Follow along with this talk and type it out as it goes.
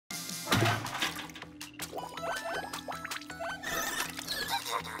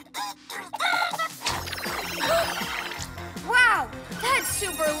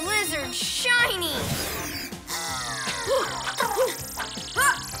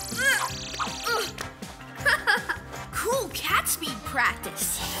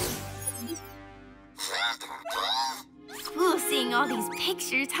Cool seeing all these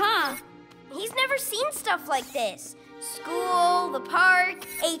pictures, huh? He's never seen stuff like this. School, the park,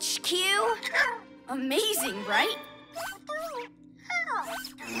 HQ. Amazing, right?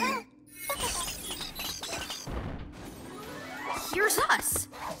 Here's us,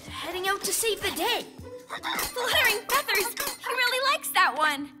 heading out to save the day. Fluttering feathers, he really likes that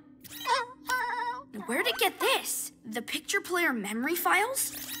one. Where'd it get this? The picture player memory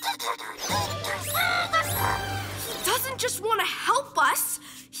files? He doesn't just want to help us,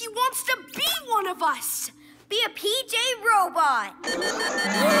 he wants to be one of us. Be a PJ robot.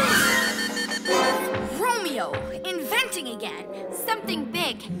 Romeo, inventing again. Something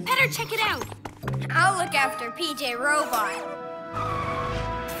big. Better check it out. I'll look after PJ Robot.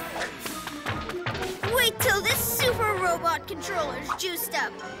 Wait till this super robot controller's juiced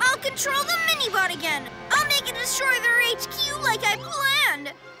up. I'll control the mini-bot again. I'll make it destroy their HQ like I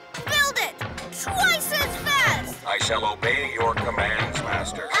planned. Build it twice as fast. I shall obey your commands,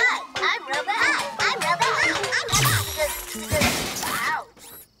 Master. I'm Robot. I'm Robot.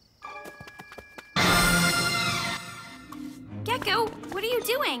 Gekko, what are you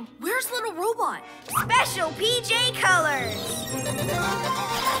doing? Where's little robot? Special PJ colors.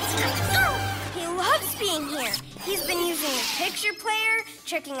 He loves being here. He's been using his picture player,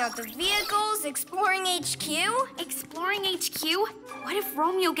 checking out the vehicles, exploring HQ. Exploring HQ? What if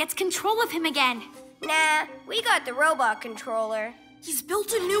Romeo gets control of him again? Nah, we got the robot controller. He's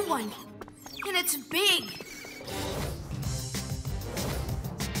built a new one, and it's big.